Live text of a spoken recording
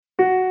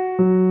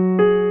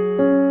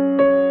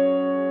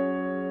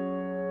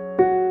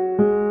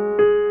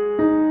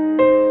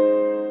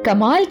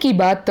कमाल की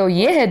बात तो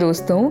ये है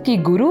दोस्तों कि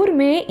गुरूर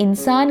में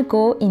इंसान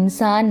को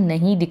इंसान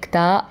नहीं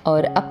दिखता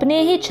और अपने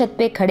ही छत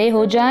पे खड़े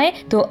हो जाएं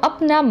तो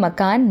अपना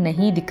मकान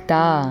नहीं दिखता।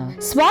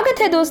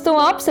 स्वागत है दोस्तों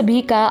आप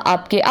सभी का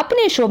आपके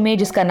अपने शो में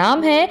जिसका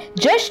नाम है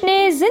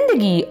जश्न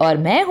जिंदगी और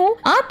मैं हूँ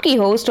आपकी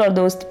होस्ट और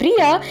दोस्त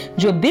प्रिया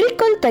जो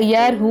बिल्कुल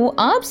तैयार हूँ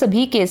आप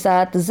सभी के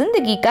साथ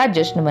जिंदगी का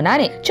जश्न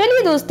मनाने।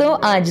 चलिए दोस्तों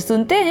आज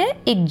सुनते हैं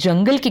एक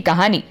जंगल की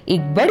कहानी।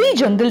 एक बड़ी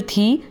जंगल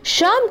थी,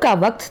 शाम का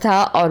वक्त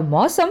था और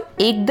मौसम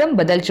एकदम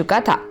बदल चुका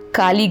था।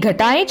 काली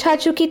घटाएं छा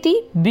चुकी थी,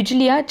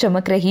 बिजलियां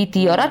चमक रही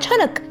थी और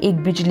अचानक एक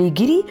बिजली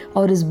गिरी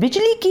और इस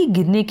बिजली की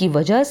गिरने की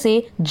वजह से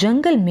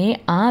जंगल में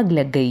आग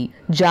लग गई।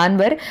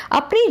 जानवर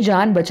अपनी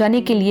जान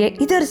बचाने के लिए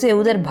इधर से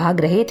उधर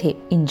भाग रहे थे।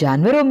 इन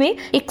जानवरों में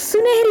एक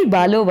सुनहरी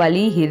बालों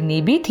वाली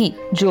हिरनी भी थी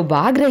जो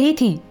भाग रही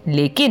थी,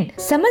 लेकिन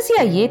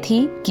समस्या ये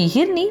थी कि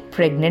हिरनी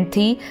प्रेग्नेंट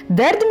थी,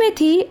 दर्द में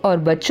थी और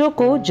बच्चों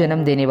को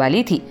जन्म देने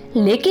वाली थी।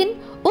 लेकिन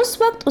उस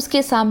वक्त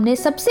उसके सामने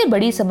सबसे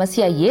बड़ी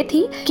समस्या ये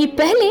थी कि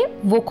पहले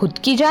वो खुद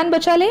की जान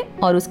बचा ले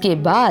और उसके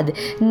बाद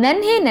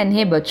नन्हे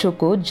नन्हे बच्चों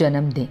को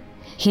जन्म दे।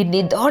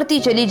 हिरनी दौड़ती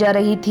चली जा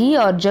रही थी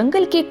और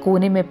जंगल के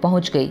कोने में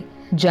पहुंच गई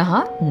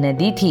जहाँ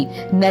नदी थी।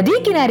 नदी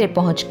किनारे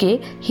पहुँच के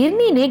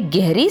हिरनी ने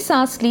गहरी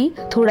सांस ली,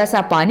 थोड़ा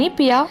सा पानी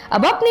पिया,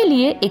 अब अपने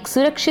लिए एक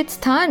सुरक्षित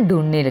स्थान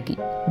ढूंढने लगी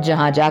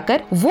जहाँ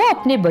जाकर वो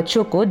अपने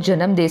बच्चों को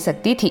जन्म दे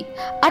सकती थी।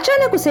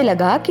 अचानक उसे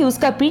लगा कि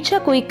उसका पीछा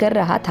कोई कर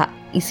रहा था,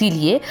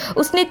 इसीलिए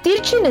उसने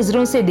तिरछी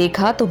नजरों से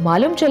देखा तो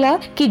मालूम चला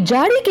कि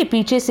झाड़ी के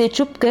पीछे से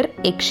छुपकर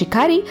एक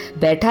शिकारी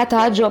बैठा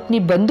था जो अपनी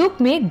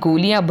बंदूक में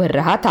गोलियां भर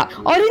रहा था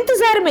और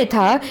इंतजार में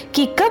था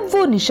कि कब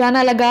वो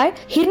निशाना लगाए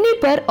हिरनी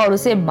पर और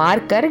उसे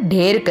मारकर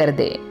ढेर कर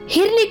दे।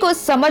 हिरनी को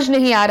समझ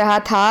नहीं आ रहा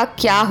था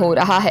क्या हो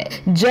रहा है।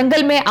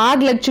 जंगल में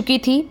आग लग चुकी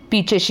थी,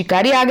 पीछे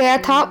शिकारी आ गया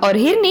था और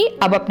हिरनी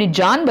अब अपनी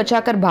जान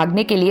बचाकर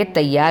भागने के लिए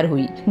तैयार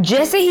हुई।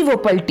 जैसे ही वो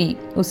पलटी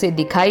उसे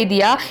दिखाई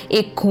दिया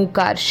एक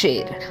खूंखार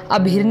शेर।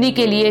 अब हिरनी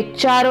के लिए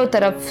चारों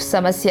तरफ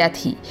समस्या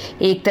थी।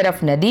 एक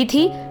तरफ नदी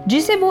थी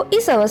जिसे वो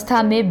इस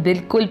अवस्था में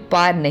बिल्कुल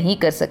पार नहीं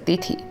कर सकती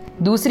थी,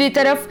 दूसरी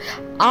तरफ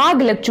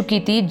आग लग चुकी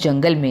थी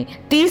जंगल में,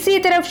 तीसरी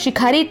तरफ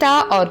शिकारी था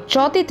और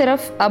चौथी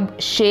तरफ अब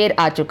शेर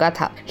आ चुका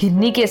था।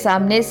 हिरनी के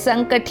सामने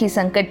संकट ही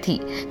संकट थी,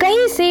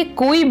 कहीं से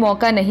कोई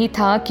मौका नहीं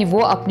था कि वो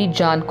अपनी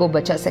जान को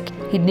बचा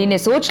सके। हिरनी ने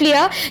सोच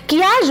लिया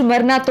कि आज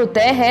मरना तो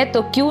तय है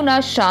तो क्यों ना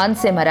शान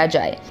से मरा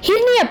जाए।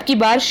 हिरनी अब की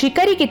बार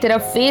शिकारी की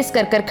तरफ फेस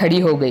कर कर खड़ी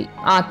हो गई,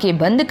 आंखें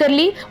बंद कर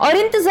ली और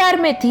इंतजार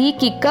में थी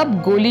कि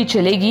कब गोली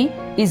चलेगी।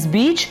 इस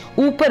बीच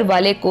ऊपर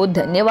वाले को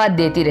धन्यवाद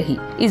देती रही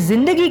इस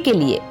जिंदगी के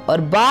लिए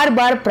और बार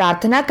बार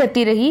प्रार्थना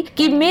करती रही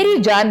कि मेरी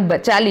जान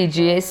बचा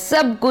लीजिए,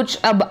 सब कुछ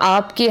अब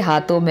आपके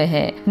हाथों में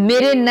है,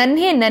 मेरे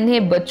नन्हे नन्हे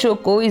बच्चों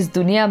को इस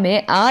दुनिया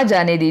में आ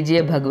जाने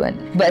दीजिए भगवान।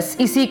 बस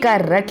इसी का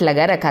रट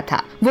लगा रखा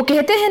था। वो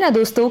कहते हैं ना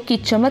दोस्तों कि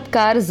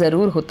चमत्कार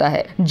जरूर होता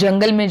है।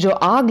 जंगल में जो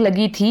आग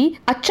लगी थी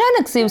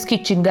अचानक से उसकी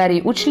चिंगारी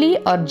उछली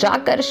और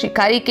जाकर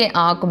शिकारी के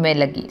आंख में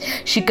लगी।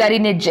 शिकारी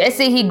ने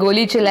जैसे ही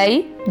गोली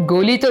चलाई,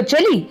 गोली तो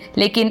चली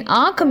लेकिन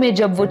आंख में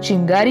जब वो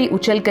चिंगारी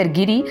उछलकर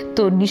गिरी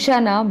तो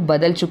निशाना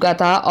बदल चुका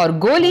था और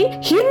गोली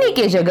हिरनी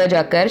के जगह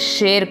जाकर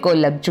शेर को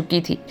लग चुकी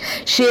थी।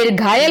 शेर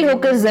घायल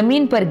होकर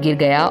जमीन पर गिर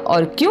गया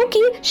और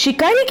क्योंकि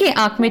शिकारी के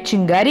आंख में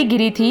चिंगारी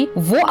गिरी थी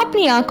वो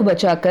अपनी आंख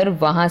बचाकर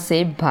वहां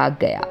से भाग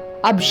गया।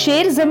 अब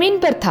शेर जमीन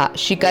पर था,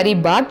 शिकारी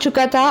भाग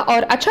चुका था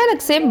और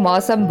अचानक से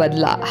मौसम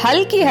बदला।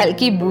 हल्की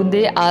हल्की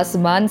बूंदें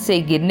आसमान से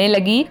गिरने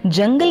लगी,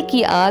 जंगल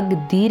की आग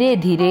धीरे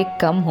धीरे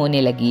कम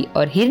होने लगी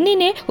और हिरनी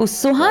ने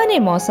उस सुहाने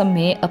मौसम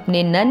में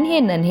अपने नन्हे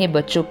नन्हे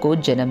बच्चों को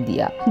जन्म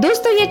दिया।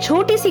 दोस्तों ये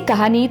छोटी सी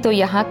कहानी तो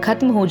यहाँ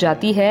खत्म हो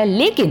जाती है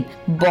लेकिन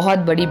बहुत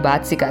बड़ी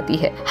बात सिखाती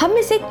है। हम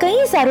में से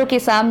कई सारों के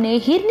सामने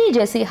हिरनी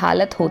जैसी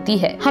हालत होती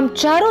है। हम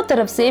चारों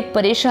तरफ से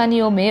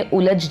परेशानियों में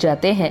उलझ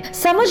जाते हैं,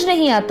 समझ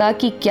नहीं आता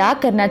कि क्या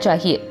करना चाहिए।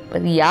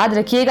 पर याद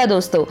रखिएगा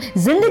दोस्तों,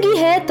 जिंदगी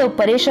है तो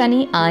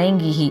परेशानी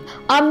आएंगी ही।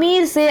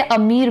 अमीर से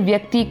अमीर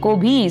व्यक्ति को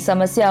भी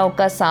समस्याओं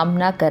का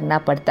सामना करना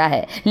पड़ता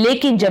है,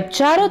 लेकिन जब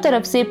चारों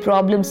तरफ से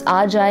प्रॉब्लम्स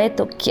आ जाए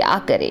तो क्या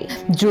करे।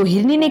 जो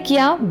हिरनी ने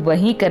किया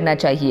वही करना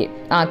चाहिए।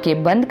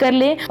 आंखें बंद कर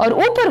ले और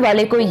ऊपर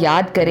वाले को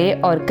याद करे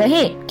और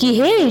कहे कि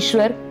हे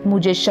ईश्वर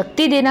मुझे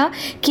शक्ति देना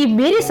कि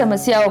मेरी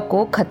समस्याओं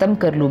को खत्म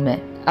कर लूं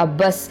मैं। अब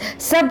बस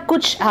सब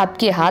कुछ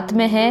आपके हाथ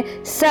में है,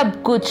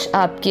 सब कुछ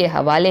आपके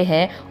हवाले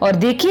है और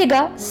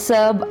देखिएगा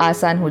सब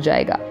आसान हो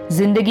जाएगा।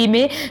 जिंदगी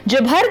में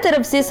जब हर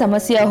तरफ से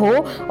समस्या हो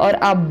और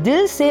आप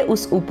दिल से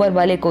उस ऊपर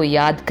वाले को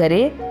याद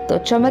करें तो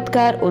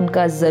चमत्कार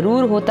उनका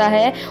जरूर होता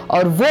है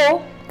और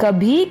वो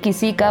कभी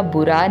किसी का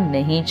बुरा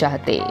नहीं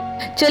चाहते।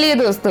 चलिए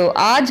दोस्तों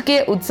आज के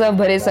उत्सव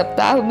भरे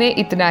सप्ताह में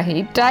इतना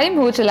ही। टाइम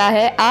हो चला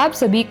है आप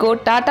सभी को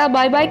टाटा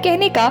बाय बाय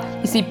कहने का,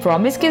 इसी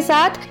प्रॉमिस के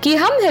साथ कि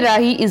हम है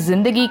राही इस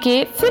जिंदगी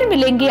के। फिर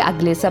मिलेंगे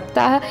अगले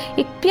सप्ताह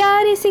एक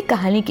प्यारी सी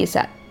कहानी के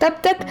साथ।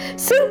 तब तक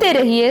सुनते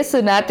रहिए,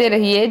 सुनाते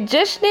रहिए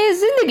जश्न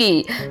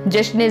Zindagi.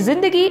 Jashn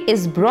Zindagi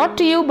is brought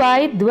to you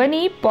by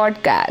Dhvani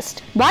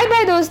podcast. Bye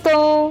bye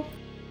दोस्तों।